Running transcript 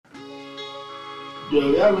Yo,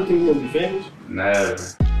 y'all ever think you're gonna be famous? Never.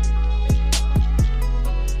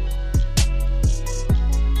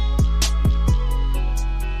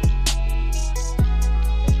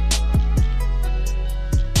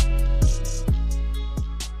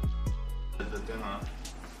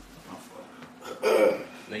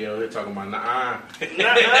 Nigga, we're talking about nah.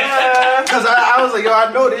 Cause I was like, yo,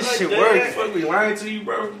 I know this shit works. Fuck me lying to you,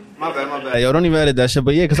 bro. My bad. Hey, yo, don't even edit that shit.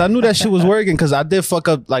 But yeah, cause I knew that shit was working. Cause I did fuck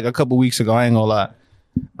up like a couple weeks ago. I ain't gonna lie.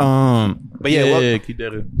 But yeah, keep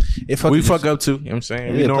that in. we fuck up too. You know what I'm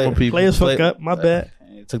saying? We Yeah, normal people. Players fuck up. My bad.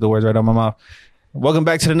 Took the words right out of my mouth. Welcome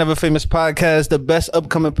back to the Never Famous Podcast, the best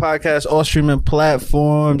upcoming podcast, all streaming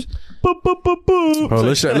platforms. Bro,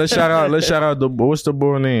 let's shout out the what's the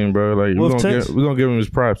boy name, bro? Like we're gonna give him his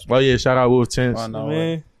props. Oh yeah, shout out Wolf Tense. Oh, no, Man.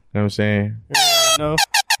 You know what I'm saying? No.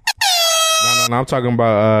 No, I'm talking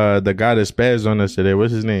about the guy that spazzed on us today.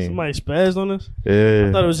 What's his name? Somebody spazzed on us? Yeah.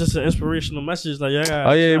 I thought it was just an inspirational message. Like, y'all gotta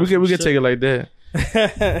Oh yeah, we can shit. take it like that.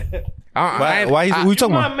 Why we talking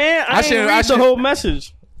Come about? on, man. I should- didn't I read should- the whole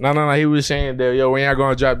message. No. He was saying that yo, when y'all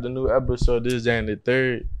gonna drop the new episode, this is and the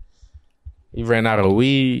third. He ran out of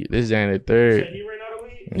weed. This is and the third. He ran out of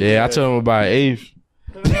weed? Yeah, I told him about eighth.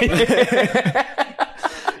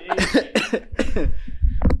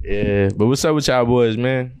 Yeah, but what's up with y'all boys,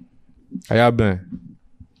 man? How y'all been?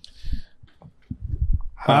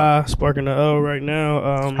 Sparking the L right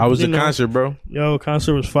now. How was the you know, concert, bro? Yo,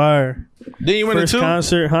 concert was fire. Then you went to First two?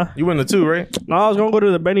 concert, huh? You went to two, right? No, I was gonna go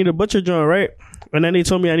to the Benny the Butcher joint, right? And then they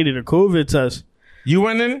told me I needed a COVID test. You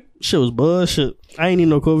went in? Shit was bullshit. I ain't need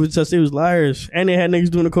no COVID test. They was liars. And they had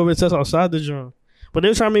niggas doing the COVID test outside the joint. But they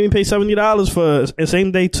was trying to make me pay $70 for a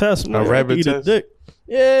same day test. I'm A like, rapid eat a test? dick.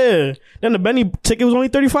 Yeah. Then the Benny ticket was only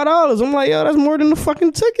 $35. I'm like, yo, that's more than the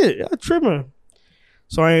fucking ticket. Y'all tripping.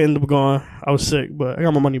 So I ended up going. I was sick, but I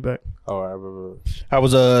got my money back. Oh, I remember. How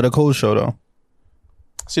was the Cold show though?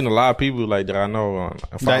 I seen a lot of people like that I know.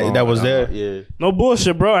 That was there? Yeah. No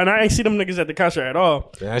bullshit, bro. And I ain't see them niggas at the concert at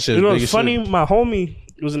all. Yeah, that shit You know big what's as funny? shit. My homie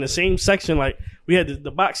was in the same section. Like, we had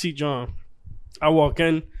the box seat John. I walk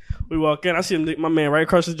in. We walk in. I see him, my man right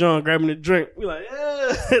across the John grabbing a drink. We like,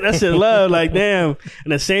 yeah. That shit love. Like, damn.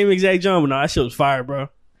 And the same exact John. But no, that shit was fire, bro.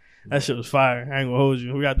 That shit was fire. I ain't gonna hold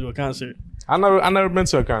you. We gotta do a concert. I never been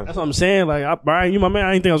to a concert. That's what I'm saying. Like, Brian, you my man.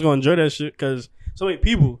 I didn't think I was gonna enjoy that shit because so many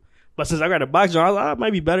people. But since I got a box John, I was like, it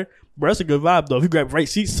might be better. Bro, that's a good vibe though. If you grab right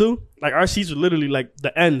seats too, like our seats were literally like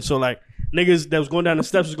the end. So like niggas that was going down the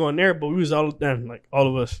steps was going there, but we was all down, like all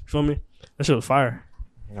of us. You feel me? That shit was fire.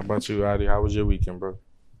 How about you, Adi? How was your weekend, bro?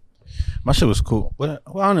 My shit was cool. Well,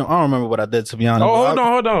 I don't remember what I did, to be honest. Oh,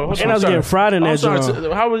 hold on. And I was getting fried in that sorry.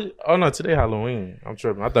 joint. How was? Oh no, today Halloween. I'm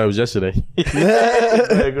tripping. I thought it was yesterday.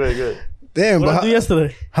 Good. Damn, What I but do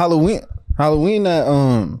yesterday? Halloween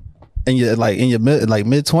that in your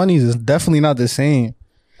mid 20s is definitely not the same.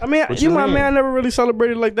 I mean, What you you my mean? man. I never really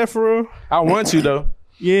celebrated like that for real. I want to though.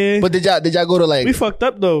 Yeah, But did y'all go to like? we fucked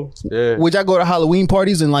up though. Yeah. Would y'all go to Halloween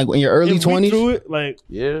parties in like in your early If we 20s? threw it, like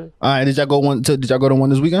Yeah. All right, did y'all go to one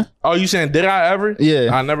this weekend? Oh, you saying did I ever? Yeah.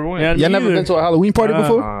 I never went. Yeah, Y'all never neither. been to a Halloween party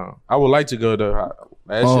before? I would like to go to.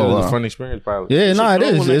 That Oh, shit was wow. a fun experience, probably. Yeah, nah, it Throw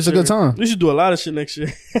is. one It's a next good year. time. We should do a lot of shit next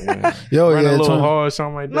year. Yo, Run a yeah, little 20 hard,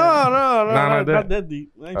 something like that. No, not not that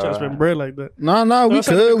deep. I ain't trying to spend bread like that. Nah, we That's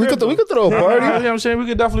like could. the We crib, could throw a You know party. what I'm saying? We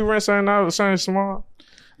could definitely rent something out, something small.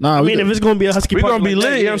 Nah, I we mean, could. if it's gonna be a husky, We're party gonna be like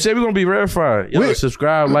lit, that, you know what I'm saying? We're gonna be verified. Yo, We-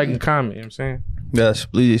 subscribe, like, and comment, you know what I'm saying? Yes,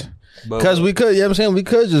 please. But- Because we could, you know what I'm saying? We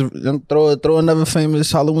could just throw another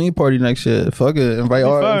famous Halloween party next year. Fuck it. Invite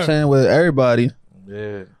all, you know what I'm saying, with everybody.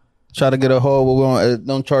 Yeah. Try to get a whole, we're going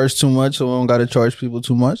don't charge too much, so we don't got to charge people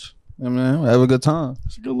too much. You know what I mean? Have a good time.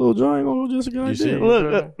 It's a good little drawing. Gonna just a good You see idea. it, Look,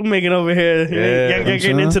 bro? we're making over here. Yeah,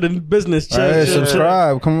 Getting into the business. Chill, Hey, chill, chill.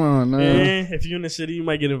 subscribe. Come on, man. Yeah, if you're in the city, you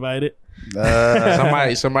might get invited.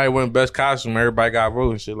 Somebody win best costume. Everybody got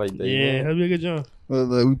vote and shit like that. Yeah, that'd be a good job.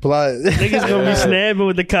 Look, we plot. Niggas gonna be snapping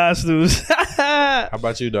with the costumes. How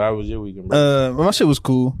about you, though? How was your weekend, bro? My shit was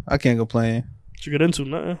cool. I can't complain. What you get into?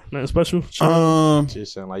 Nothing special. Chill. Shit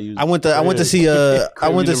sound like you. I went to see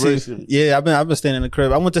University. yeah, I've been staying in the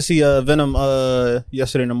crib. I went to see Venom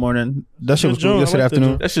yesterday in the morning. That shit was Good job. cool. I Yesterday like that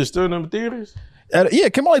afternoon. That shit still in them theaters? Yeah,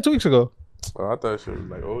 it came out like 2 weeks ago. Oh, I thought shit was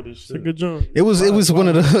like old as It's a shit. good job. It was one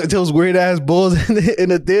of those weird ass bulls in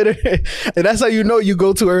the theater, and that's how you know you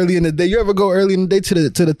go too early in the day. You ever go early in the day to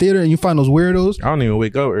the theater and you find those weirdos? I don't even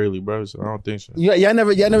wake up early, bro, so I don't think so. Yeah, y'all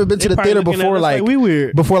never been to the Probably theater looking at before us like we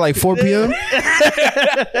weird. before like 4 p.m.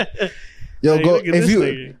 Yo, Hey, go look at if this you.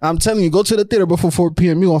 nigga. I'm telling you, go to the theater before 4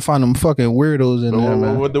 p.m. You gonna find them fucking weirdos in there,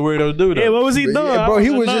 man. What the weirdos do, though? Yeah, what was he doing? Yeah, bro, he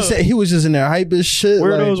was just in there hype as shit.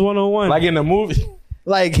 Weirdos like, 101. Like in the movie?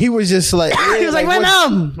 Like he was just like He was like,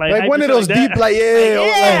 Venom! Like hype one of and those shit like deep that. like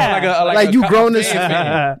Yeah. like you grown as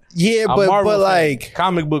fan. yeah, A but Marvel fan. like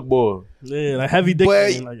comic book boy. Yeah, like heavy dick.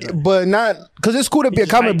 but not because it's cool to be a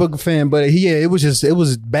just comic hype. book fan, but it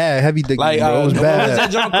was bad, heavy dick. Like bro. It was what was that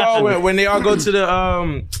bad. junk called when they all go to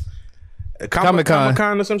the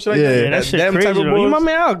Comic-Con or some shit like Yeah. that? Yeah, that shit Them crazy. type of Though. You boys? my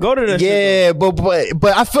man, I'll go to that shit. Yeah,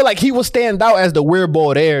 but I feel like he will stand out as the weird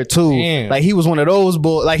boy there too. Damn. Like he was one of those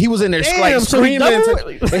boys. Like he was in there Damn, like so he screaming.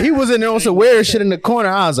 double- Like, he was in there on some weird shit in the corner.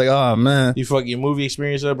 I was like, oh man, You fuck your movie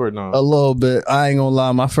experience up or no? a little bit. I ain't gonna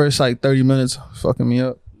lie. My first like 30 minutes fucking me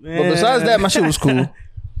up. But besides that, my shit was cool.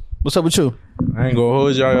 What's up with you? I ain't gonna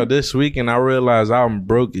hold y'all this week, and I realized I'm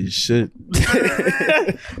broke as shit.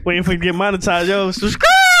 Waiting for you to get monetized, yo. Subscribe.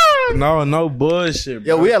 No bullshit,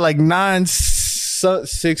 bro. Yo, we had like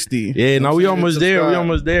 960. Yeah, no, we almost there. We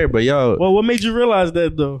almost there. But yo, Well, what made you realize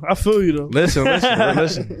that though? I feel you though. listen.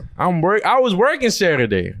 I was working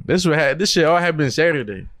Saturday. This shit all happened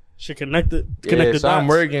Saturday. Shit connected. Yeah, Connected so I'm dots.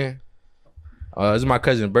 working. It's my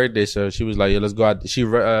cousin's birthday, so she was like, "Yeah, let's go out." She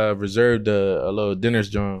reserved a little dinner's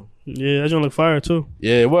joint. Yeah, that joint look fire too.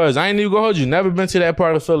 Yeah, it was. I ain't even gonna hold you. Never been to that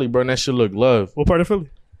part of Philly, bro. And that shit look love. What part of Philly?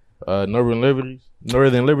 Northern Liberties.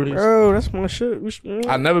 Bro, that's my shit.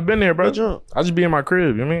 I never been there, bro. Good job. I just be in my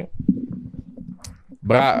crib. You know what I mean?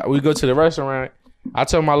 But we go to the restaurant. I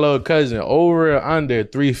told my little cousin over or under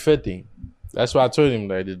 $350. That's why I told him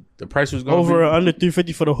like the price was going Over or under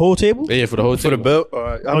 $350 for the whole table? Yeah, for the whole table. bill?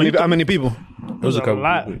 How many people? It was a couple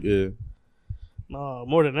lot. people. Yeah. No,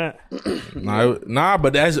 more than that. Nah,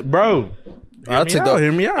 but that's bro.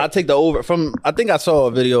 Hear me out. I'll take the over. I think I saw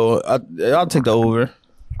a video. I'll take the over.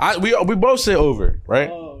 We both said over, right?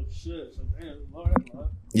 Oh shit! So damn,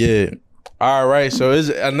 Yeah. All right. So it's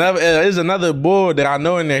another boy that I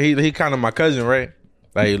know in there. He kind of my cousin, right?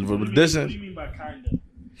 Like this. What do you mean by kinda?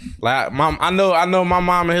 Like mom, I know my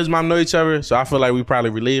mom and his mom know each other, so I feel like we probably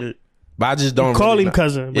related. But I just don't Call really him know.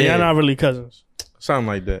 cousin, but Yeah. y'all not really cousins. Something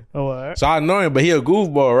like that. Oh, all right. So I know him, but he a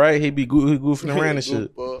goofball, right? He be goofing around and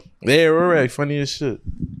shit. Yeah, right. Funny as shit.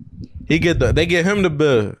 They get him the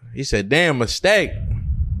bill. He said, "Damn, mistake."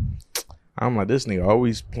 I'm like, this nigga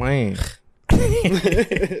always playing.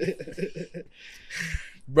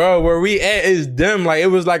 Bro, where we at is dim. Like, it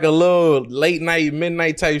was like a little late night,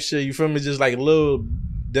 midnight type shit. You feel me? Just like little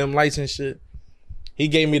dim lights and shit. He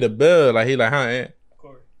gave me the bill. Like, he like, huh, Ant?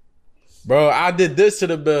 Bro, I did this to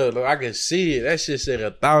the bill. Look, I could see it. That shit said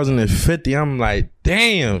 1,050. I'm like,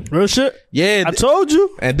 damn. Real shit. Yeah. I told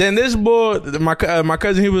you. And then this boy, my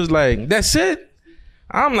cousin, he was like, that's it?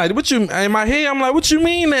 I'm like, what you, in my head, I'm like, what you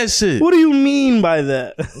mean that's it? What do you mean by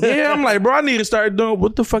that? Yeah, I'm like, bro, I need to start doing,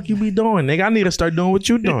 what the fuck you be doing, nigga? I need to start doing what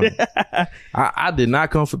you doing. I did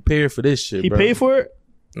not come prepared for this shit, He bro. paid for it?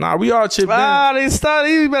 Nah, we all chipped in. Ah,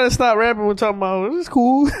 you better stop rapping. We're talking about it's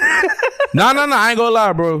cool. No, I ain't gonna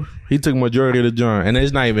lie, bro. He took majority of the joint, and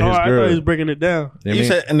it's not even his I girl. thought he was breaking it down. You know You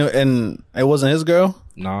what I mean? said and it wasn't his girl,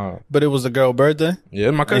 Nah. but it was the girl's birthday, Yeah,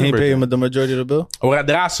 it's my and cousin. he paid birthday. him the majority of the bill. What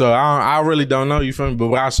that I saw, I really don't know. You feel me? But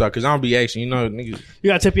what I saw, cause I don't be asking, you know, niggas.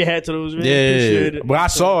 You gotta tip your hat to those, man. Yeah, Appreciate it. but I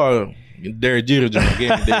saw Derek Jeter joint. Gave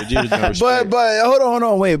me Derek Jeter joint. But hold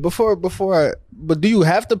on, wait. Before but do you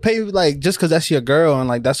have to pay like just because that's your girl and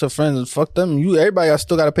like that's her friends and fuck them? Everybody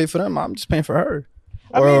still got to pay for them. I'm just paying for her.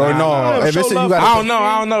 Or no, if it's you gotta I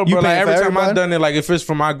don't know, You bro. Like paying every for time I've everybody? done it, like if it's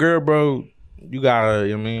for my girl, bro, you gotta.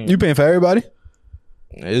 You know what I mean, You paying for everybody?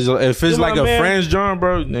 if it's You like my a man. friend's joint,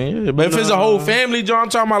 bro. Then yeah. But if it's a whole family joint, I'm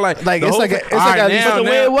talking about like Like the it's whole like fa- it's All like right, a, now, the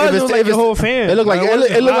way it was, if it was like the whole fam. It looked like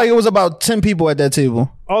it looked like it was about 10 people at that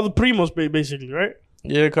table. all the primos, basically, right?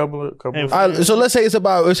 Yeah, a couple of. And- All right, so let's say it's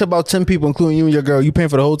about 10 people, including you and your girl. You paying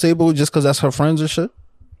for the whole table just because that's her friends and shit?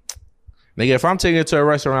 Nigga, if I'm taking it to a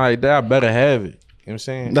restaurant like that, I better have it. You know what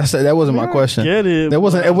I'm saying? That wasn't my question. Get it. That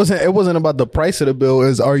wasn't it wasn't about the price of the bill.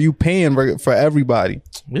 Is are you paying for everybody?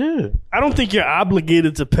 Yeah. I don't think you're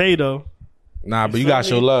obligated to pay though. Nah, but you gotta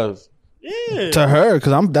show love. Yeah. To her,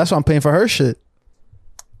 because that's why I'm paying for her shit.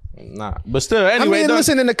 Nah, but still, anyway. I mean, though-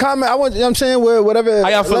 listen in the comment. I want, you know what I'm saying, whatever. How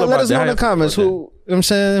y'all feel let about us that? know How in the y'all feel comments. about Who, you know what I'm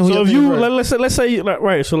saying? Who So if paying you for? let's say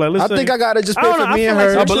right, so like let's I say, think I gotta just I pay don't for know, I me and feel like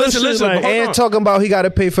her. some but listen, shit listen, like- hold And on. talking about he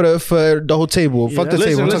gotta pay for the whole table. Fuck the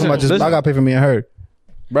listen, table. I'm talking about just listen. I gotta pay for me and her.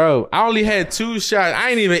 Bro, I only had 2 shots.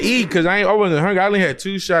 I ain't even eat because I wasn't hungry. I only had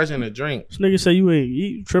 2 shots and a drink This nigga say you ain't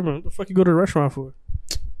eat, you tripping. What the fuck you go to the restaurant for?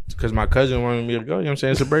 because my cousin wanted me to go. You know what I'm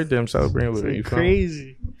saying? It's a birthday. I'm celebrating with her. You feel me?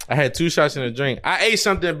 Crazy. I had 2 shots and a drink. I ate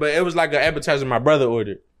something, but it was like an appetizer my brother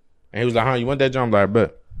ordered. And he was like, huh, you want that junk? I'm like,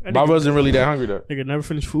 but I wasn't really that hungry though. Nigga never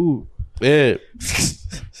finish food. Yeah.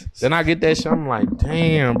 Then I get that shit. I'm like,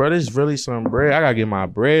 damn, bro, this is really some bread. I gotta get my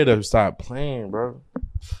bread up. Stop playing, bro.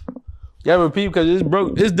 Yeah, but people, because it's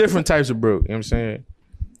broke. It's different types of broke. You know what I'm saying?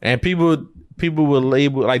 And people will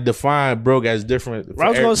label, like, define broke as different. I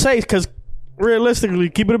was gonna say, because realistically,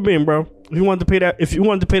 keep it a bean, bro. If you wanted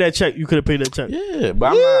to pay that check, you could have paid that check. Yeah,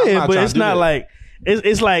 but but it's not like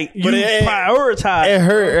it's like you prioritize. It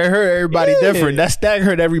hurt everybody different. That stack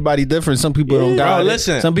hurt everybody different. Some people don't got Bro, it.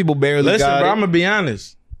 listen. Some people barely Listen, got bro, it. I'm gonna be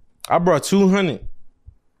honest. I brought 200.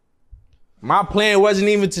 My plan wasn't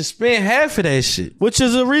even to spend half of that shit. Which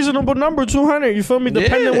is a reasonable number, 200. You feel me?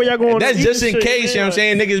 Depending where y'all going. That's to just eat in and shit, case, you know what I'm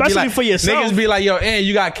saying? Niggas Especially be like, for yourself. niggas be like, yo, and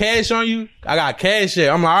you got cash on you? I got cash here.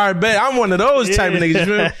 I'm like, all right, bet. I'm one of those type of niggas. You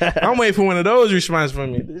feel me? I'm waiting for one of those responses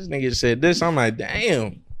from me. This nigga said this. I'm like,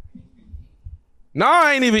 damn. No,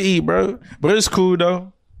 I ain't even eat, bro. But it's cool, though. You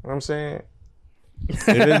know what I'm saying?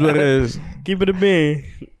 It is what it is. Keep it a bean.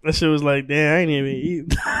 That shit was like, damn, I ain't even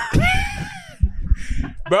eat.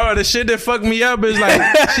 Bro, the shit that fucked me up is like,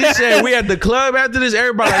 she said we at the club after this.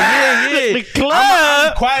 Everybody like, yeah. The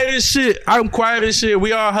club? I'm quiet as shit.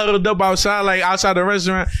 We all huddled up outside the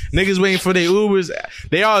restaurant. Niggas waiting for their Ubers.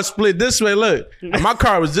 They all split this way. Look, my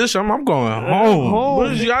car was this way. I'm going home.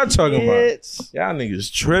 What is y'all talking about? Y'all niggas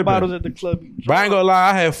tripping. Bottles at the club. But I ain't gonna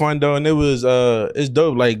lie, I had fun though, and it was it's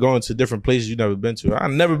dope, like going to different places you never been to.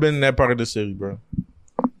 I've never been in that part of the city, bro.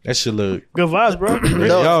 That shit look Good vibes, bro.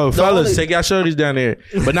 yo, fellas, take y'all shorties down there,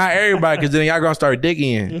 but not everybody, because then y'all gonna start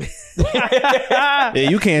digging. Yeah,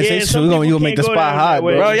 you can't say some shit. You people gonna make the can't go spot down hot, that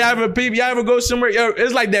way. bro. Y'all ever go somewhere? Yo,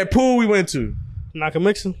 it's like that pool we went to. Not gonna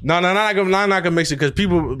mix them. No, not gonna mix it, because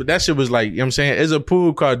people, that shit was like, you know what I'm saying? It's a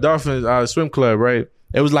pool called Dolphins Swim Club, right?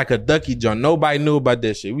 It was like a ducky joint. Nobody knew about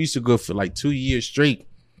that shit. We used to go for like 2 years straight.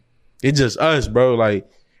 It's just us, bro. Like,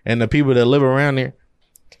 and the people that live around there.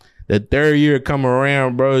 The third year come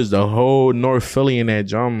around, bro, is the whole North Philly in that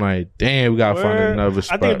joint. I'm like, damn, we gotta find another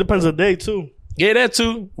spot. I think it depends on the day too. Yeah, that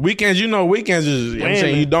too. Weekends, weekends is, you know what I'm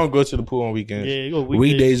saying, you don't go to the pool on weekends. Yeah, you go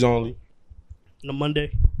weekdays only. No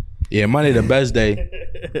Monday. Yeah, Monday the best day.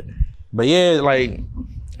 But yeah, like,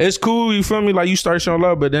 it's cool, you feel me? Like, you start showing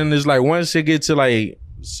love, but then it's like, once it gets to like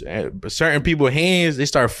certain people's hands, they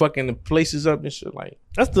start fucking the places up and shit. Like,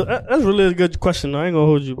 that's really a good question. I ain't gonna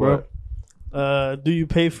hold you, bro. What? Do you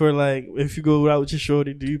pay for, like, if you go out with your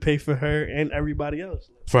shorty, do you pay for her and everybody else?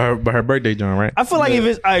 For her birthday joint, right? I feel like if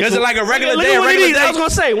it's because it's like a regular day, I was gonna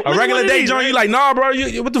say a regular day joint. You like, nah, bro,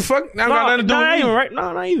 you what the fuck? Got nothing to do with me. Even, right?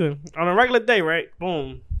 No, not even on a regular day, right?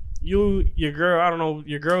 Boom, your girl. I don't know.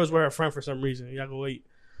 Your girl is with her friend for some reason. Y'all go eat.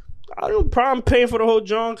 I don't have a problem paying for the whole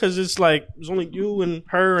joint because it's like it's only you and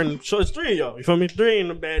her, and so it's 3 of y'all. You feel me? 3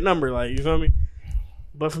 ain't a bad number, like, you feel me?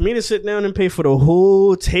 But for me to sit down and pay for the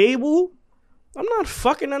whole table, I'm not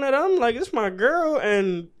fucking none of them. Like, it's my girl,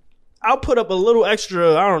 and I'll put up a little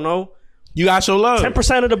extra. I don't know. You gotta show love.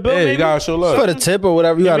 10% of the bill. Yeah, maybe? you gotta show love. For the tip or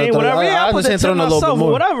whatever, you gotta throw. Whatever. Yeah, I put the tip throwing a little myself bit or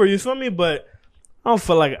more. whatever. You feel me? But I don't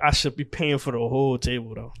feel like I should be paying for the whole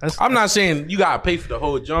table though. I'm not saying you gotta pay for the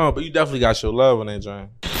whole joint, but you definitely gotta show love on that joint.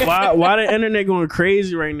 Why the internet going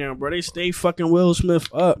crazy right now, bro? They stay fucking Will Smith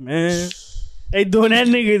up, man. They doing that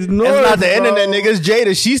nigga's noise. It's not the bro. internet, niggas.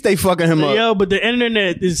 Jada, she stay fucking him up. Yo, but the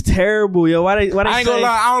internet is terrible, yo. Why they I ain't gonna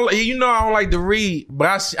lie, I don't like to read,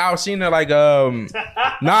 but I seen it like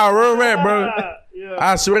nah, real rap, bro. Yeah.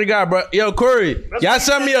 I swear to God, bro. Yo, Corey, y'all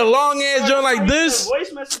send me a long ass joint like this.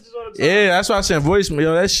 Voice messages all the time. Yeah, that's why I sent voice.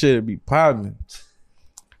 Yo, that shit be popping.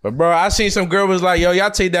 But bro, I seen some girl was like, yo, y'all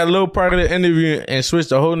take that little part of the interview and switch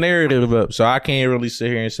the whole narrative up. So I can't really sit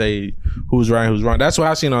here and say who's right and who's wrong. That's what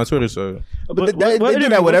I seen on Twitter. So, but they do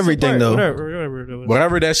that with everything though.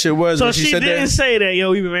 Whatever that shit was. So when she said didn't that, say that, yo,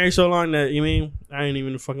 we've been married so long that, you mean, I ain't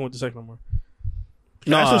even fucking with the sex no more.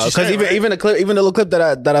 No, because even the little clip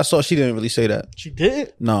that I saw, she didn't really say that. She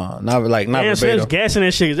did? No, not verbatim. So it was gassing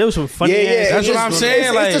that shit because there was some funny ass. That's what I'm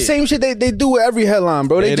saying. It's the same shit they do with every headline,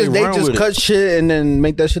 bro. They just cut shit and then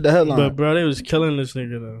make that shit the headline. But bro, they was killing this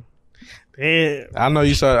nigga though. Damn. I know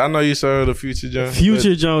you saw the Future John.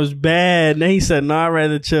 Future John was bad. Then he said, "No, I'd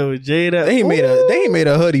rather chill with Jada." They made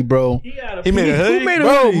a hoodie, bro. He made a hoodie. Who made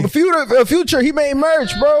a hoodie? Future, he made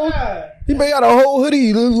merch, bro. He made out a whole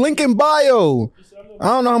hoodie, link in bio. I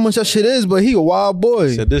don't know how much that shit is, but he a wild boy.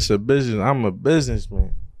 He said, this a business. I'm a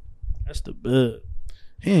businessman. That's the bid.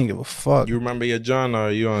 He ain't give a fuck. You remember your John or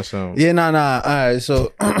are you on something? Yeah, nah. All right,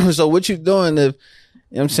 so so what you doing if, you know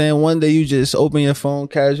what I'm saying, one day you just open your phone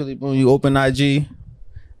casually, boom, you open IG,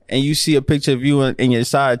 and you see a picture of you and your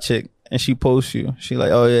side chick, and she posts you. She like,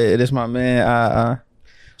 oh yeah, this my man.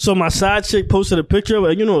 So my side chick posted a picture of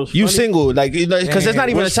it. You know, it's You funny. single, like, because it's not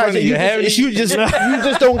even a What's side funny, chick. You, you have just, it? you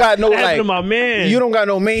just don't got no Happened like. to my man. You don't got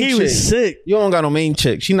no main He chick. was sick. You don't got no main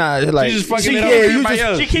chick. She not like. She just fucking she, it up yeah, with you everybody just.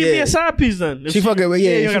 else. She can't be Yeah. a side piece then. If She fucking with you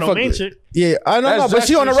you got no fuck main with- chick. Yeah, I know, That's but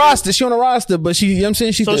she on the true. roster. She on the roster, but she, you know what I'm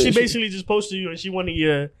saying? So she basically just posted you and she wanted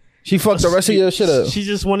your. she fucked the rest of your shit up. She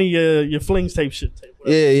just wanted your flings type shit.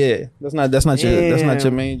 Yeah. That's not your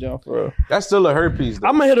Damn. main job for real. That's still a herpes. Though.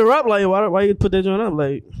 I'm gonna hit her up like, why you put that joint up?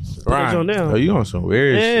 Like, put that joint down. Oh, you on some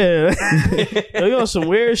weird shit. Yeah. Yo, you on some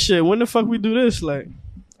weird shit. When the fuck we do this? Like,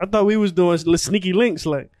 I thought we was doing sneaky links.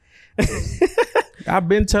 Like, I've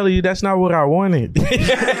been telling you that's not what I wanted.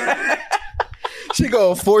 She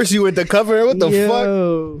gonna force you into cover. What the fuck?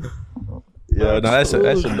 Yo, Yeah, no, that's a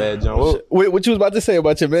bad joke. What you was about to say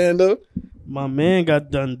about your man though? my man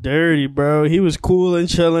got done dirty, bro. He was cool and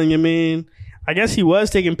chilling. You mean? I guess he was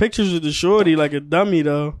taking pictures with the shorty like a dummy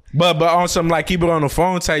though. But on some like keep it on the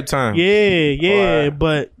phone type time. Yeah, Alright.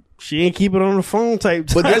 but she ain't keep it on the phone type.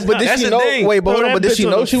 But time. did That's she the know? thing. Wait, but Throw hold on. that But did bitch she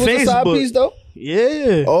on know the she was a side Facebook. piece though?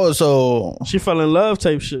 Yeah. Oh, so She fell in love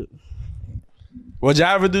type shit. Would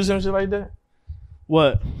y'all ever do some shit like that?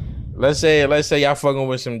 What? Let's say y'all fucking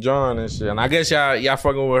with some John and shit, and I guess y'all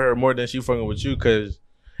fucking with her more than she fucking with you because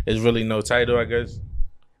it's really no title, I guess.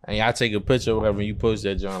 And y'all take a picture or whatever and you post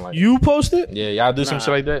that John like You posted? yeah, y'all do some shit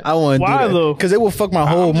like that. I want to do Why, that though? because it will fuck my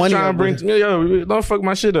whole I'm just money. trying up, to bring bro. yo, don't fuck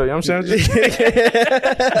my shit up. You know what I'm saying?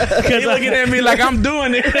 He looking at me like I'm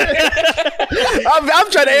doing it.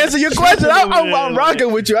 I'm trying to answer your question. I'm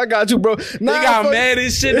rocking with you. I got you, bro. Nah, He got fuck- mad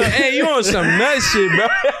as shit. Though. Hey, you on some nut shit, bro?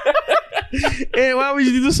 Hey, why would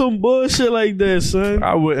you do some bullshit like that, son?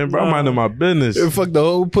 I wouldn't, bro. I'm minding my business. It fucked the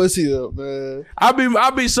whole pussy up, man. I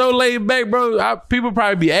be so laid back, bro. People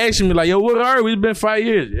probably be asking me like, "Yo, what are we? It's been 5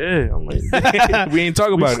 years." Yeah, I'm like, we ain't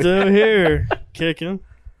talking We about it. still here, kicking.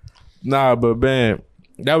 Nah, but man,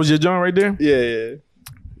 that was your joint right there. Yeah.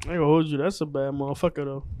 I ain't gonna hold you. That's a bad motherfucker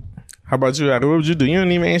though. How about you, Adam? What would you do? You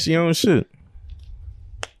don't even answer your own shit.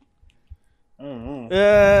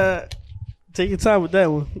 Take your time with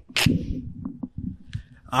that one.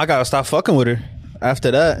 I gotta stop fucking with her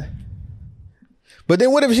after that. But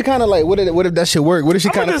then what if she kind of like, what if that shit work? What if she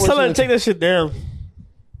I'm kind gonna of just tell her to take that shit down.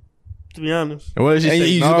 To be honest. And what did she And say?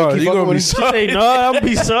 you No, gonna keep you fucking gonna be with She sorry. say no, I'm gonna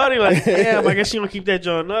be sorry. Like, damn, I guess she gonna keep that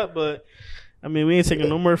joint up, but I mean, we ain't taking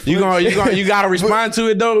no more. You gotta respond to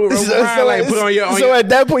it though. Ryan, like put on your. so at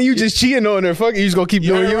that point, you just cheating on her. Fuck it, you just gonna keep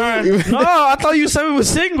doing you. No, I thought you said we were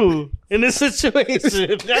single in this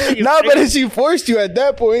situation. Nah, but if she forced you at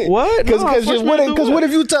that point, What? No, Because forced me to do what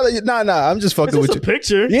if you tell her, nah, I'm just fucking It's with just a you.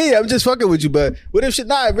 picture. Yeah, I'm just fucking with you. But what if she,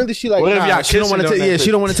 really she like, What if nah, y'all she don't want to kissing take, on that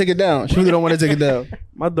she don't want to take it down. She really don't want to take it down.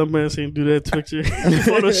 My dumb ass ain't do that picture.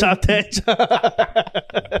 Photoshop that job.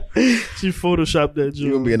 She photoshopped that You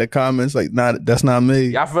gonna job. be in the comments like, nah, that's not me.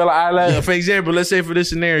 Y'all feel like, for example, let's say for this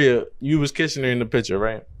scenario, you was kissing her in the picture,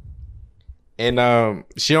 right? And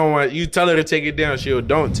she don't want you tell her to take it down. She'll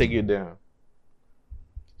don't take it down.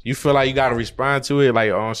 You feel like you gotta respond to it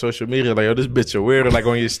like on social media, like yo, this bitch a weirdo, like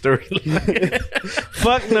on your story.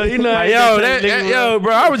 Fuck no, you know. Like, yo,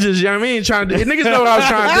 bro, I was just, you know what I mean, trying to do. Niggas know what I was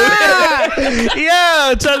trying to do.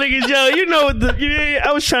 Yo, tell niggas, yo, you know what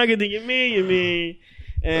I was trying to get the you mean,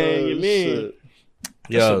 and you mean.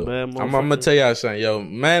 Yo, a bad I'm motherfucker. gonna tell y'all something. Yo,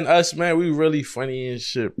 man, man, we really funny and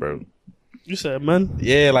shit, bro. You said, man,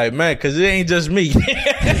 Yeah, like, man, because it ain't just me.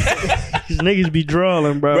 these niggas be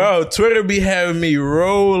drawing, bro. Bro, Twitter be having me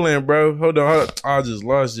rolling, bro. Hold on. I just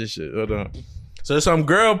lost this shit. Hold on. So some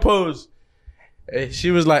girl post. She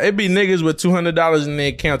was like, it be niggas with $200 in their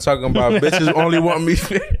account talking about bitches only want me.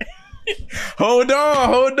 Hold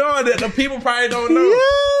on. The people probably don't know.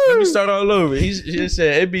 Let me start all over. She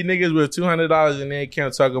said, it be niggas with $200 in their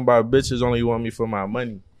account talking about bitches only want me for my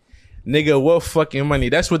money. Nigga, what fucking money?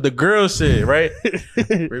 That's what the girl said, right?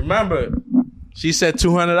 Remember, she said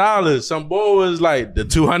 $200. Some boy was like, the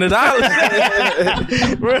 $200.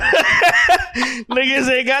 Niggas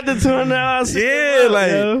ain't got the $200. Yeah,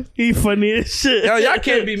 like- yo. He funny as shit. Yo, y'all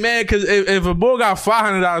can't be mad because if a boy got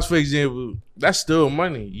 $500, for example, that's still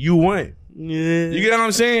money. You won. Yeah. You get what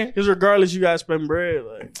I'm saying? Because regardless, you gotta spend bread.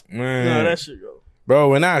 Like, Man. nah, that shit go. Bro,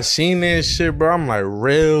 when I seen that shit, bro, I'm like,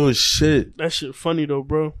 real shit. That shit funny though,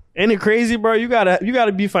 bro. Ain't it crazy, bro? You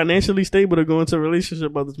gotta be financially stable to go into a relationship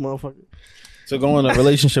about this motherfucker. To go in a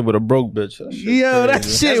relationship with a broke bitch. That shit Yo, that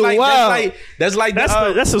crazy. shit That's wow. that's like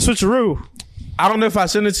That's a switcheroo. I don't know if I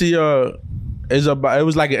sent it to y'all. It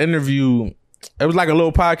was like an interview. It was like a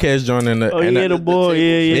little podcast joint in the. Oh in yeah, the boy,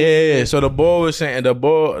 yeah. Yeah. So the boy was saying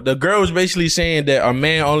the girl was basically saying that a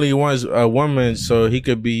man only wants a woman so he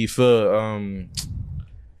could be he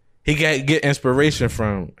can get inspiration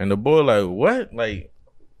from. And the boy like, what? Like,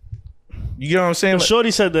 You get what I'm saying? The shorty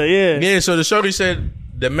said that, yeah. Yeah, so the shorty said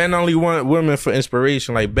the men only want women for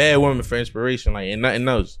inspiration, like bad women for inspiration, like and nothing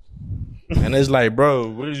else. And it's like, bro,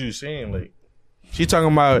 what is you saying? Like, she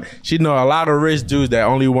talking about she know a lot of rich dudes that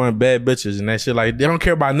only want bad bitches and that shit. Like, they don't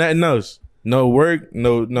care about nothing else. No work,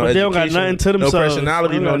 no But they don't got nothing to themselves. no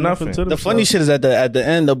personality, no nothing. The funny shit is at the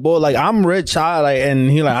end, the boy like, I'm rich, and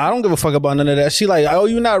he like, I don't give a fuck about none of that. She like, oh,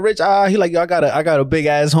 you not rich? He like, yo, I got a big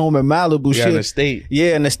ass home in Malibu. Yeah, shit. in the state.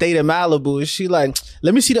 Yeah, in the state of Malibu. She like,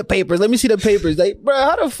 let me see the papers. Like, bro,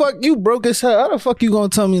 how the fuck you broke as hell? How the fuck you gonna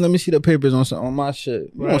tell me? Let me see the papers on my shit.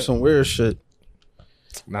 You want some weird shit?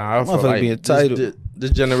 Nah, I feel like be entitled.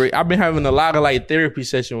 this generation. I've been having a lot of like therapy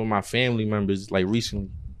session with my family members like recently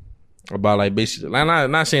about like basically. Like,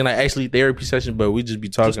 not saying like actually therapy session, but we just be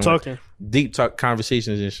talking, like, deep talk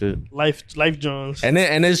conversations and shit. Life Jones. And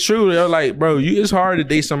it's true. They're like, bro, it's hard to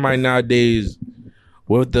date somebody nowadays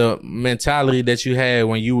with the mentality that you had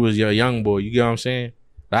when you was your young boy. You get what I'm saying?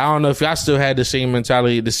 Like, I don't know if y'all still had the same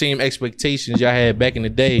mentality, the same expectations y'all had back in the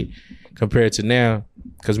day compared to now.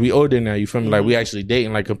 Cause we older now, you feel me? Like we actually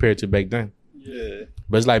dating like compared to back then. Yeah.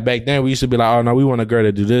 But it's like back then we used to be like, oh no, we want a girl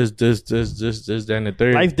to do this, that, and the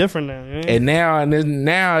third. Life different now. Yeah. And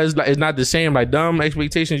now it's like it's not the same. Like dumb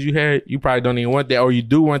expectations you had, you probably don't even want that, or you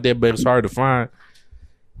do want that, but it's hard to find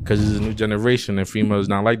because it's a new generation and females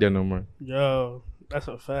not like that no more. Yo, that's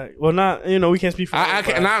a fact. Well, not we can't speak for. I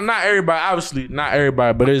can't, not everybody, obviously not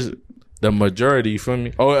everybody, but it's the majority. You feel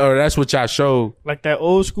me? Or that's what y'all show. Like that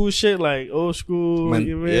old school shit, like old school. Man,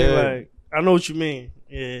 you mean? yeah. Like I know what you mean.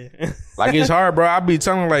 Yeah. Like it's hard, bro. I be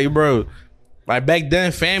telling like, bro, like back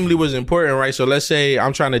then family was important, right? So let's say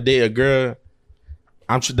I'm trying to date a girl.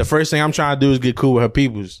 The first thing I'm trying to do is get cool with her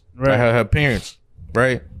peoples, Right. like her parents,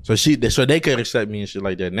 right? So they could accept me and shit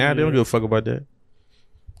like that. Now they don't give a fuck about that.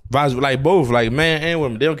 Vibes like both, like man and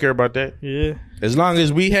women, they don't care about that. Yeah. As long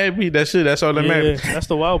as we happy, that's all that matters. That's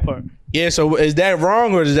the wild part. Yeah. So is that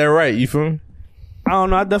wrong or is that right? You feel me? I don't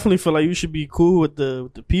know. I definitely feel like you should be cool with the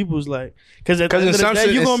people's like, because at the end of the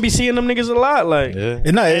day, you're gonna be seeing them niggas a lot. Like, Yeah.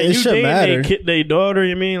 It shouldn't matter. Their daughter,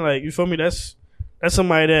 you mean? Like, you feel me? That's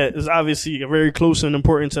somebody that is obviously very close and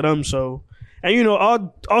important to them. So, and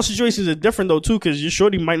all situations are different though too, because your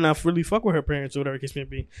shorty might not really fuck with her parents or whatever the case may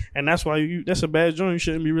be, and that's why that's a bad joint. You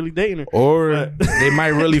shouldn't be really dating her. Or But- they might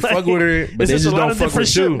really fuck with her, but they It's just a lot don't of fuck different with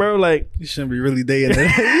shit, you, bro. Like, You shouldn't be really dating her.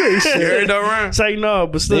 You ain't You shit. heard though, Ron? it's like no,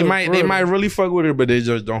 but still, They might for real. really fuck with her, but they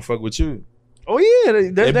just don't fuck with you. Oh yeah,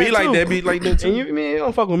 It be like that. Be like that too. And you mean you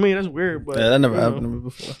don't fuck with me? That's weird. But Yeah, that never you know. happened to me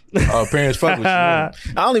before. Oh, parents fuck with you. I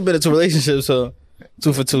only been into relationships, so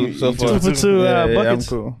 2 for 2 so far. 2 for 2, Yeah, I'm buckets.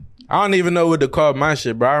 cool. I don't even know what to call my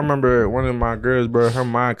shit, bro. I remember one of my girls, bro. Her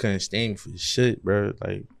mom couldn't stand me for shit, bro.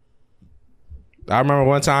 Like, I remember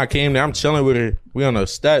one time I came there. I'm chilling with her. We on the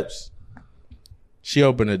steps. She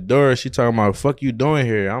opened the door. She talking about, "Fuck you doing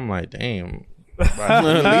here?" I'm like, damn.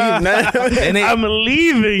 And I'm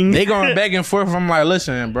leaving. they going back and forth. I'm like,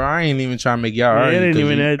 listen, bro, I ain't even trying to make y'all Yeah, it argue. ain't 'cause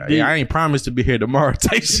even you- that deep. I ain't promised to be here tomorrow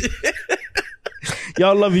type shit.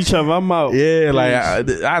 Y'all love each other. I'm out. Yeah, like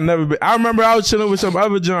I never been. I remember I was chilling with some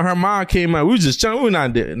other joint. Her mom came out. We was just chilling. We were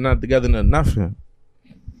not together, nothing.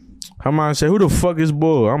 Her mom said, "Who the fuck is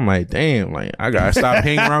boy?" I'm like, damn. Like I gotta stop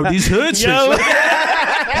hanging around with these hood chicks. Yo,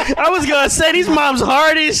 I was gonna say these moms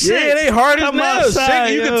hard as shit. Yeah, they hard as Come nails. outside,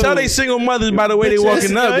 You yo. can tell they single mothers by the way they Bitch ass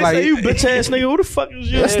walking nigga. up. They Like say, you bitch ass nigga. Who the fuck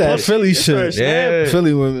is you? That's that Philly shit. First, Yeah.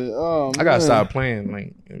 Philly women. Oh, I gotta man. stop playing. Like you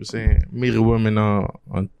know what I'm saying, meet a woman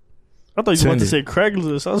on I thought you wanted to say Tinder.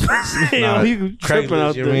 Craigslist. I was about to say, Nah, yo, you tripping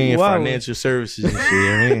out Craigslist, you there. mean Wow. financial services and shit.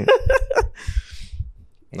 You mean?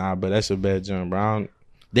 Nah, but that's a bad jump, bro. I don't-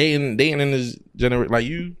 Dating in this generation, like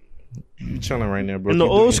you chilling right now, bro. And the Keep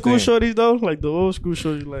doing old your school thing. shorties though, like the old school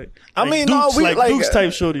shorties, like I like mean, Dukes, no, we like Dukes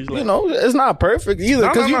type shorties, like You know, it's not perfect either, No,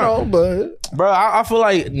 because no. but Bro, I feel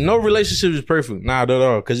like no relationship is perfect. Nah, at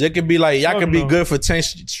all. Because it could be like, y'all Fuck could be no. good for 10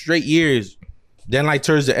 straight years. Then, like,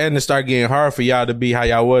 towards the end, it start getting hard for y'all to be how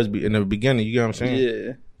y'all was in the beginning. You get what I'm saying?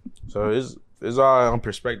 yeah. So, it's all on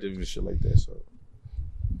perspective and shit like that. So,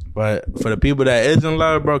 but for the people that is in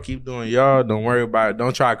love, bro, keep doing y'all. Don't worry about it.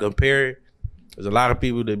 Don't try to compare it. There's a lot of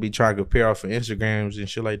people that be trying to compare off of Instagrams and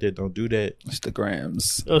shit like that. Don't do that.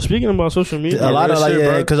 Instagrams. Speaking about social media, A lot of real like, shit, yeah,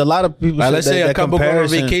 bro. because a lot of people. Like, say let's say that a couple go on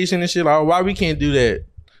comparison- vacation and shit. Like, why we can't do that?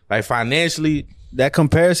 Like, financially, That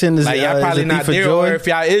comparison is like y'all is probably a not thief of there, joy. or if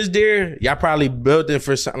y'all is there, y'all probably built it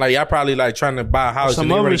for something. Like y'all probably like trying to buy a house Some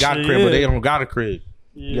and they already other got a shit, crib, but yeah. they don't got a crib.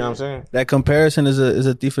 yeah. You know what I'm saying? That comparison is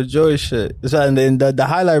a thief of joy shit. It's and then the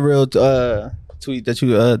highlight reel tweet that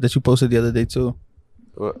you posted the other day too.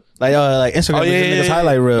 What? Like Instagram is niggas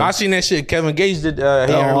highlight reel. I seen that shit. Kevin Gates did. He earned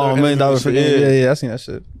 $1 million for yeah. yeah, I seen that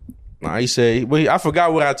shit. Nah, he said, well, I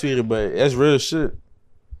forgot what I tweeted, but that's real shit.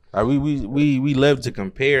 Like we love to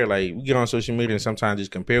compare. Like we get on social media and sometimes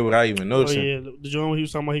just compare without even Oh noticing. yeah, the joint he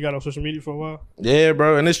was talking about, he got on social media for a while. Yeah,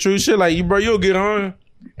 bro, and it's true shit. Like you, bro, you'll get on,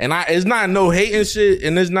 and it's not no hating shit,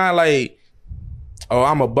 and it's not like, oh,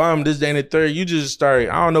 I'm a bum this day and the third. You just start.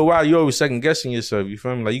 I don't know why you always second guessing yourself. You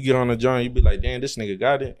feel me? Like you get on the joint, you be like, damn, this nigga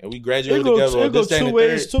got it, and we graduated together. It goes two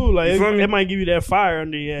ways too. Like You feel me? it might give you that fire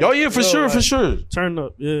under your ass. Oh yeah, for sure, like, for sure. Turn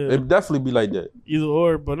up, yeah. It definitely be like that. Either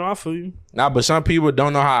or, but no, I feel you. Nah, but some people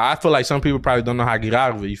don't know how. I feel like some people probably don't know how to get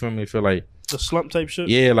out of it. You feel me? Feel like, The slump type shit.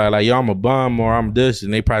 yeah, like yo, I'm a bum or I'm this,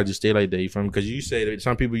 and they probably just stay like that. You feel me? Because you say that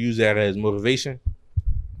some people use that as motivation.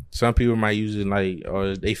 Some people might use it like,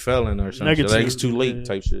 or they failing or something. Like it's too late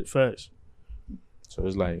type shit. Facts. So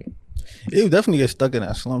it's like, You definitely get stuck in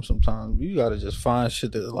that slump sometimes. You gotta just find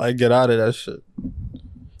shit to like get out of that shit.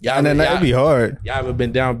 And then that'd be hard. Y'all ever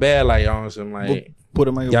been down bad like on some like? Put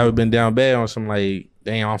it in Y'all ever been down bad on some like?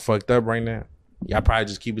 Dang, I'm fucked up right now. Y'all probably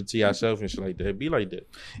just keep it to yourself and shit like that. It be like that.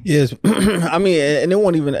 Yes, I mean, and it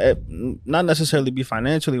won't even not necessarily be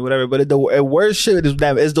financially, whatever. But the worst shit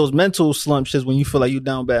is those mental slump shits when you feel like you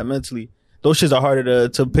down bad mentally. Those shits are harder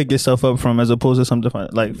to pick yourself up from as opposed to something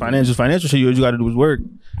like financial shit. You got to do is work,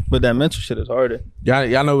 but that mental shit is harder.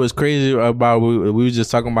 Y'all know what's crazy about we was just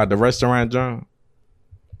talking about the restaurant joint.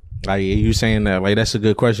 Like you saying that like that's a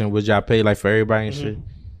good question. Would y'all pay like for everybody and shit?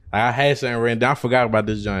 I had something written down. I forgot about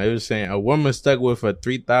this joint. It was saying a woman stuck with a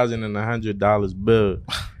 $3,100 bill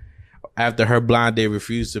after her blind date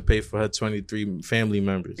refused to pay for her 23 family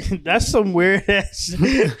members. That's some weird ass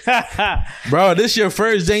shit. Bro, this your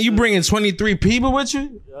first day. You bringing 23 people with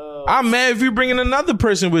you? I'm mad if you bringing another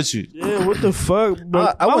person with you. Yeah, what the fuck?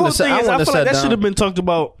 But I my wouldn't whole have said- thing I is, I wouldn't feel have like that sat should have down. been talked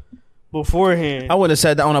about beforehand. I would have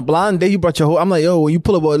said that on a blind date. You brought your whole. I'm like, yo, when you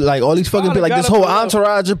pull up with, like all these fucking I'd've people, like got this up whole and left.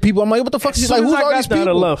 entourage of people. I'm like, what the fuck? As She's soon like, as who's I all got these there, I'd have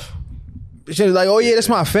people? left. She's like, oh yeah, that's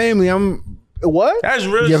my family. I'm what? That's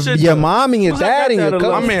real Your, shit. your though. mom and your Who's I dad and got your that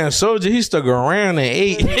My cousin. man Soldier, he stuck around and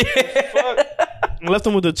ate. I left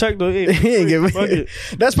him with the check though. Hey, He ain't give fuck me. it.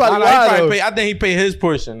 That's probably He why. probably though. pay, I think he paid his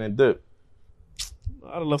portion and dip.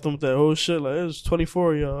 I'd have left him with that whole shit. Like it was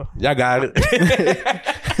 24 of y'all. Y'all got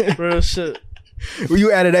it. Real shit. When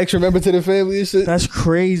you added extra member to the family and shit. That's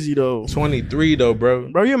crazy though. 23 though, bro.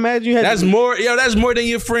 Bro, you imagine you had That's to, more. Yo, that's more than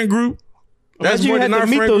your friend group. That's Imagine you more had than to our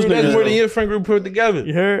meet friend those group. That's niggas, more than though. your friend group put together.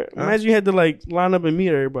 You heard? Imagine you had to like line up and meet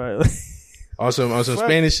everybody. On some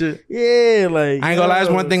Spanish shit. Yeah, like I ain't gonna lie. That's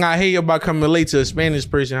one thing I hate about coming late to a Spanish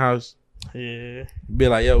person house. Yeah. Be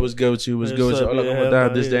like, yo, what's good with you? What's good with you? Oh, look, I'm gonna die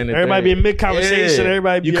this, that, and the Everybody be in mid conversation.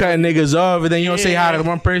 Everybody be You cutting niggas off, and then you don't say hi to Yeah.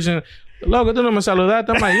 one person. Loco, tú no me saludaste.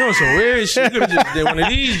 I'm like, you on some weird shit. You could just did one of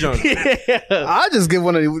these junks. I just give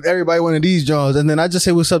everybody one of these jaws, and then I just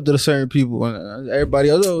say what's up to the certain people, and everybody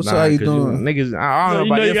else. Oh, so how you doing? Niggas, I don't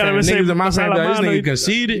know about your family. Niggas in my family, this nigga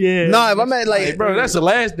conceited. Yeah. Nah, if I'm at like, Hey, bro, that's the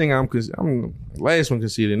last thing I'm last one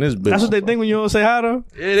conceded in this bitch. That's what they think when you don't say hi though.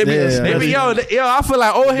 Yeah, they be, Yeah. they be yo, I feel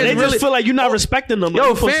like old heads They really. just feel like you're not respecting them. Like, Yo,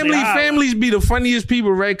 you supposed to say hi. families be the funniest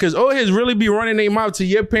people, right? Because old heads really be running their mouth to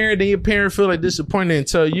your parent, then your parent feel like disappointed and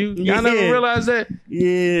tell you. Y'all Yeah. never realize that?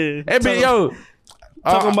 Yeah. It be, yo,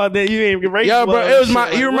 Talking about that, you ain't right. yo, bro, it was my.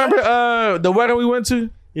 Shit, You like, remember the wedding we went to?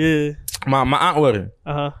 Yeah. My aunt wedding,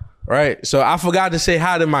 Uh-huh. right? So I forgot to say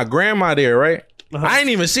hi to my grandma there, right? Uh-huh. I ain't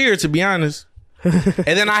even see her, to be honest. And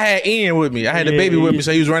then I had Ian with me. I had the Yeah, baby with me, yeah.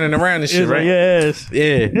 so he was running around and It shit, was right? like, yes.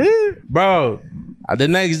 Yeah. Bro, the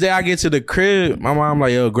next day I get to the crib, my mom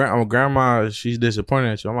like, yo, grandma, she's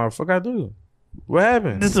disappointed at you. I'm like, fuck I do? What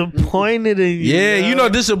happened? Disappointed in you. Yeah, yo. you know,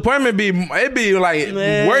 disappointment it be like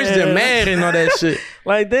Man. worse than mad and all that shit.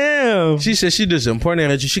 Like, damn. She said she disappointed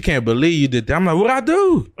at you. She can't believe you did that. I'm like, what I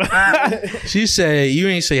do? She said, you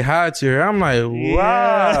ain't say hi to her. I'm like,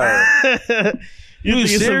 wow. You think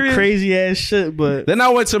it's some serious? crazy ass shit, but Then I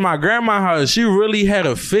went to my grandma's house. She really had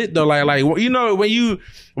a fit though. Like you know when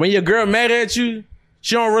your girl mad at you,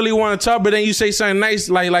 she don't really want to talk, but then you say something nice,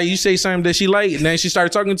 like you say something that she like, and then she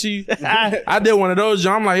started talking to you. I did one of those.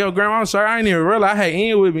 I'm like, yo, grandma, I'm sorry, I ain't even realize I had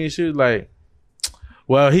Ian with me. And she was like,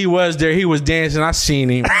 well, he was there, he was dancing, I seen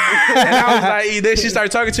him. And I was like, then she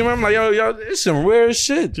started talking to me. I'm like, yo, it's some weird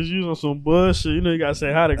shit. just using some bullshit. You know, you gotta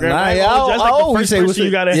say hi to grandma. Nah, That's yeah, like I the always first say person what's you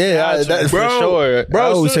up. gotta Yeah, hi to. that's Bro, for sure. I Bro,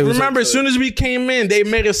 always say what's up remember, to as soon as we came in, they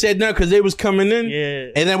made us sit down because they was coming in. Yeah.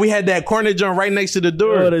 And then we had that corner joint right next to the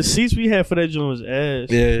door. Bro, the seats we had for that joint was ass.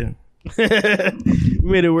 Yeah. We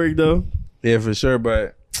made it work though. Yeah, for sure.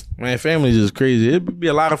 But man, family's just crazy. It be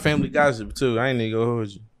a lot of family gossip too. I ain't even gonna hold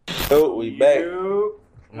you. Oh, we back.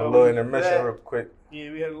 I'm a little intermission real quick. Yeah,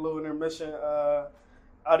 we had a little intermission.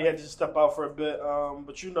 Audi had to just step out for a bit.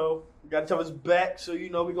 But you know, we got each other's back, so you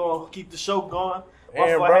know we're gonna keep the show going. My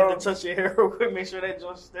Damn, fault, I bro. had to touch your hair real quick, make sure that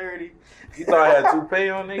joint's sturdy. You thought I had toupee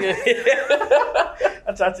on, nigga?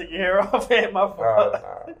 I tried to take your hair off, man. My fault.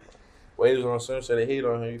 Nah. Waves on some shit, the heat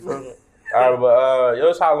on him, you feel me? Alright, but yo,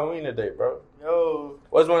 it's Halloween today, bro. Yo,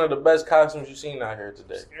 What's one of the best costumes you seen out here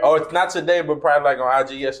today? Oh, it's not today, but probably like on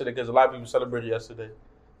IG yesterday, because a lot of people celebrated yesterday.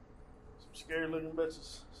 some scary looking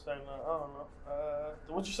bitches. Saying, I don't know.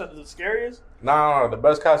 What you said is the scariest? No, the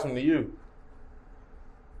best costume to you.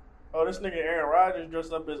 Oh, this nigga Aaron Rodgers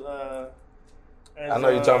dressed up as I know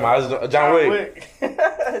you're talking about John Wick.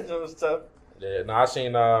 That was tough. Yeah, no, I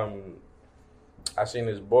seen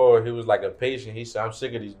this boy. He was like a patient. He said, "I'm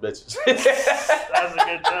sick of these bitches." That's a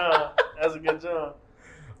good job. That's a good job.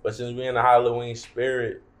 But since we in the Halloween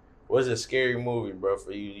spirit, what's a scary movie, bro,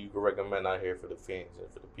 for you? You could recommend out here for the fans and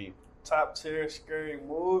for the people. Top tier scary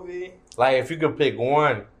movie. Like, if you could pick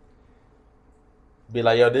one, be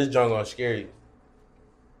like, yo, this joint gonna scare you.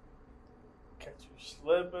 Catch You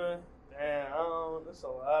Slipping. Damn, that's a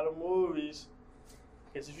lot of movies.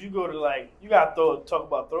 Because if you go to, like, you got to talk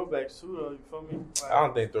about throwbacks too, though. You feel me? Like, I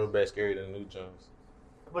don't think Throwback scarier than New Jones.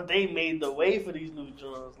 but they made the way for these new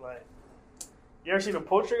joints. Like, you ever seen a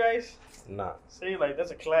Poltergeist? Nah. See, like,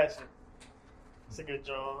 that's a classic. It's a good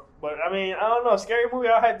joint. But, I mean, I don't know. Scary movie,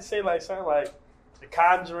 I had to say, like, something like The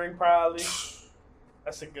Conjuring, probably.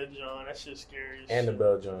 That's a good joint. That shit's scary.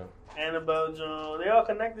 Annabelle joint. Annabelle joint. They all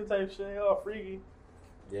connected type shit. They all freaky.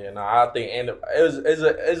 Yeah, no, I think Annabelle. It's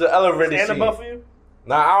an elevated Is Annabelle scene. for you?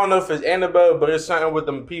 Nah, I don't know if it's Annabelle, but it's something with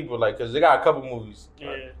them people, like, cause they got a couple movies.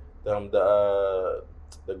 Yeah. Like, the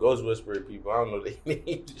Ghost Whisperer people. I don't know their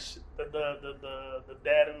names. The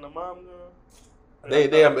dad and the mom joint?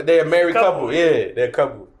 They a married couple. Couple. Yeah, they're a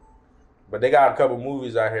couple. But they got a couple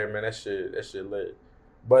movies out here, man. That shit lit.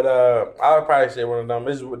 But I would probably say one of them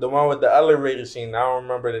is the one with the elevator scene. I don't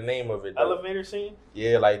remember the name of it, though. Elevator scene?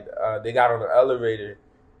 Yeah, like they got on the elevator,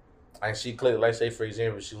 and she clicked. Like, say for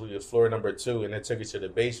example, she was at floor number 2, and they took her to the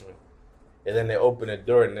basement, and then they opened the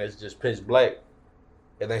door, and it's just pitch black.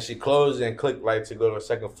 And then she closed and clicked like to go to the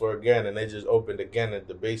second floor again, and they just opened again at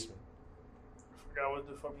the basement. I forgot what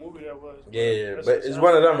the fuck movie that was. Yeah, That's but what it's sounds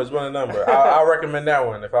one of them. like. It's one of them. But I'll recommend that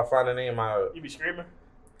one. If I find the name, You be screaming?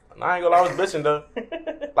 I ain't gonna lie, I was bitching though.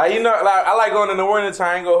 Like, you know, like I like going in the winter time.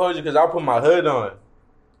 I ain't gonna hold you because I'll put my hood on.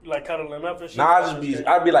 You like cuddling up and shit? Nah,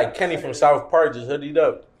 I'd be like Kenny from South Park, just hoodied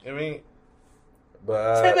up. You know what I mean?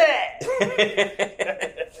 But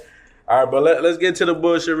all right, but let's get to the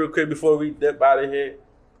bullshit real quick before we dip out of here.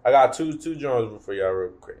 I got two joints for y'all real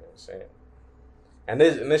quick. You know what I'm saying? And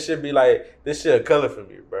this should be like, this shit a color for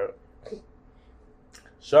me, bro.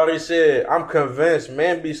 Shorty said, I'm convinced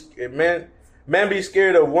men be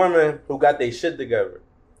scared of women who got their shit together.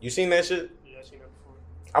 You seen that shit? Yeah, I seen that before.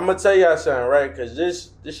 I'm gonna tell y'all something, right? Because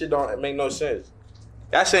this shit don't make no sense.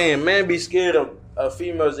 Y'all saying men be scared of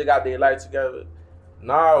females that got their life together.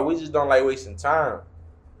 Nah, we just don't like wasting time.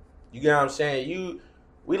 You get what I'm saying?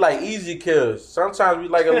 We like easy kills. Sometimes we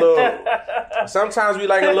like a little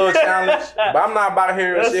challenge. But I'm not about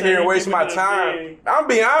to sit here and waste my time. I'm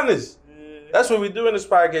being honest. Yeah. That's what we do in this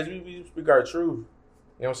podcast. We speak our truth. You know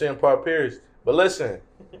what I'm saying? Paul Pierce. But listen.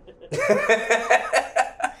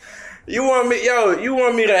 You want me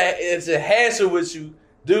to hassle with you,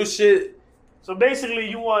 do shit. So basically,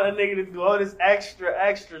 you want a nigga to do all this extra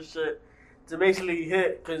shit to basically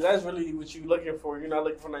hit, because that's really what you looking for. You're not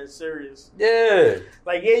looking for nothing serious. Yeah.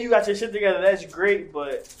 Like, yeah, you got your shit together. That's great,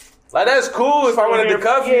 but Like, that's cool if I wanted to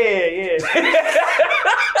cuff you. Yeah.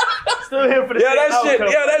 Still here for the same outcome.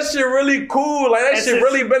 That shit really cool. Like, that And shit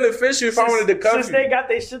really beneficial if I wanted to cuff Since you. they got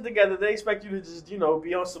their shit together, they expect you to just, be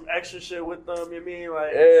on some extra shit with them. You know what I mean?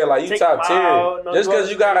 Like, Yeah, like, you take top them out, tier. no Just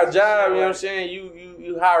because you got a groceries, job, you know what I'm like- saying?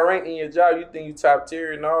 You high ranked in your job, you think you top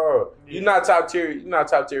tier. No. Yeah. You're not top tier. You're not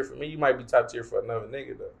top tier for me. You might be top tier for another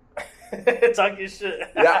nigga, though. Talking shit.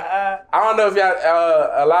 Yeah. I don't know if y'all,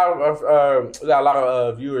 a lot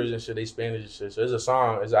of viewers and shit, they Spanish and shit. So there's a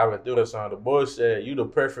song, it's Aventura song. The boy said, "You the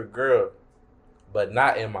perfect girl, but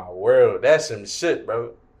not in my world." That's some shit,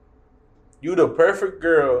 bro. You the perfect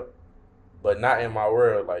girl, but not in my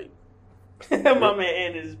world. Like, My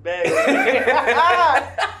man in his bag.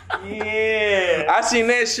 Yeah. I seen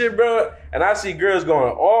that shit, bro, and I see girls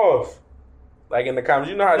going off, like in the comments.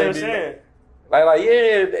 You know how You know they what I'm be. saying? Like,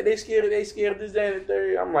 yeah, they scared of this, that, and the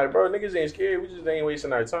third. I'm like, bro, niggas ain't scared. We just ain't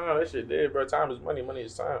wasting our time. That shit dead, bro. Time is money. Money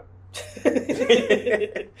is time.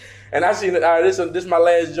 And I seen it. All right, this my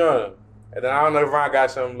last joint. And then I don't know if Ron got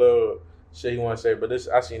some little shit he want to say, but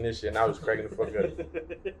I seen this shit and I was cracking the fuck up.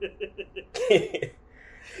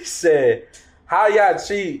 He said, "How y'all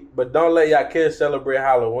cheat, but don't let y'all kids celebrate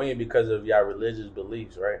Halloween because of y'all religious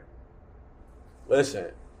beliefs, right?"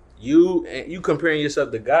 Listen, You comparing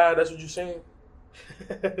yourself to God? That's what you saying?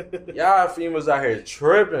 Y'all females out here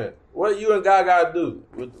tripping. What you and God gotta do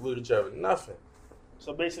with each other? Nothing.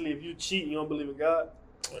 So basically, if you cheat, you don't believe in God?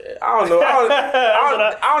 I don't know.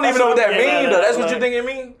 I don't even know what that means, though. That's what you think it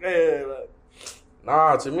mean? Yeah, like,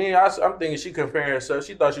 Nah, to me, I'm thinking she comparing herself.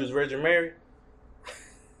 She thought she was Virgin Mary.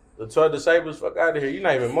 The 12 disciples, fuck out of here. You're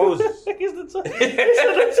not even Moses. He's the 12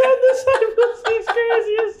 disciples. He's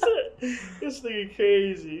crazy as shit. This nigga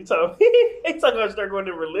crazy. He talking about to start going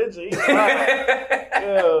to religion. He's wild.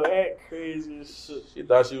 Yo, act crazy as shit. She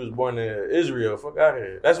thought she was born in Israel. Fuck out of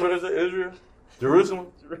here. That's what it is, Israel? Jerusalem?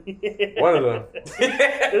 One of them.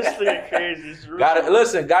 This nigga crazy.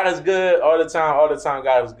 Listen, God is good all the time. All the time,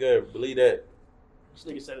 God is good. Believe that. This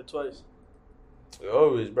nigga said it twice.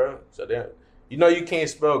 Always, bro. So then, you know you can't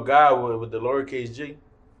spell God with the lowercase g.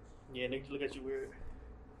 Yeah, niggas look at you weird.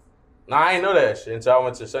 Nah, I ain't know that shit until I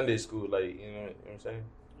went to Sunday school. Like, you know what I'm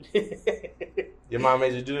saying? Your mom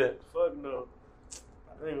made you do that? Fuck no.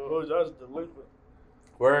 I ain't gonna hold you. I was delinquent.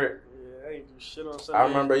 Word. Yeah, I ain't do shit on Sunday. I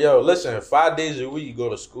remember, listen, 5 days a week you go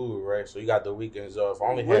to school, right? So you got the weekends off. I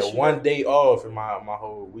only had one day off in my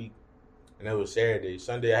whole week, and it was Saturday.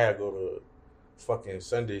 Sunday I had to go to fucking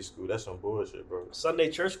Sunday school. That's some bullshit, bro. Sunday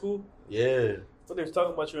church school? Yeah. What they was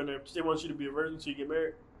talking about you in there? They want you to be a virgin until you get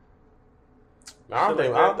married? I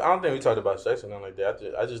don't think we talked about sex or nothing like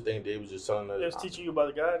that. I just think they was just telling us. They was teaching you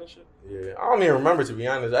about the God and shit? Yeah. I don't even remember, to be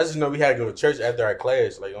honest. I just know we had to go to church after our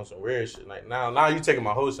class, like on some weird shit. Like now you taking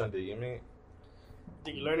my whole Sunday, you know what I mean?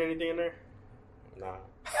 Did you learn anything in there? Nah.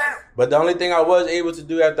 But the only thing I was able to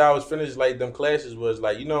do after I was finished, like, them classes was,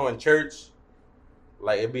 like, you know, in church,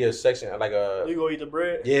 like, it'd be a section, like a... You go eat the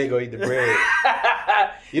bread? Yeah, go eat the bread.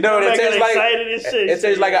 You know what it tastes like? It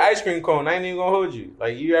tastes like an ice cream cone. I ain't even gonna hold you.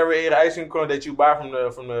 Like, you ever ate an ice cream cone that you buy from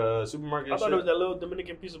the supermarket? I thought it was that little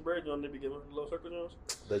Dominican piece of bread on there, be giving little circle joints.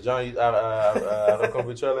 The John out of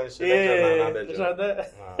Convitrella and shit. Yeah, not that it's John. not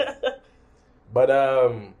that. Nah. But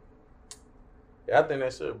yeah, I think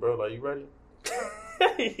that's it, bro. Like, you ready?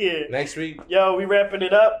 Yeah. Next week. Yo, we wrapping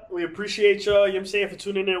it up. We appreciate y'all, you know what I'm saying, for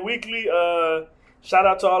tuning in weekly. Shout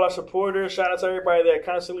out to all our supporters. Shout out to everybody that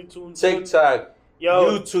constantly tunes in. TikTok.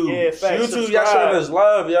 Yo, YouTube. Yeah, facts. YouTube, y'all showing us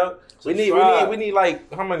love, yo. We Subscribe. need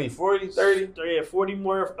like how many? 40, 30? Yeah, 40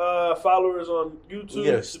 more followers on YouTube. We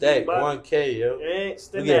get a stack, 1K, yo. Yeah,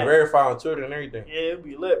 we get verified on Twitter and everything. Yeah, it'll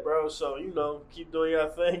be lit, bro. So, you know, keep doing your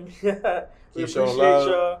thing. We Keep showing love.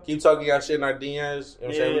 Y'all. Keep talking y'all shit in our DMs. You know what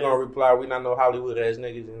I'm saying? We're going to reply. We not no Hollywood ass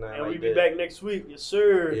niggas and nothing and like we be that. back next week. Yes,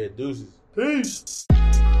 sir. Yeah, deuces. Peace.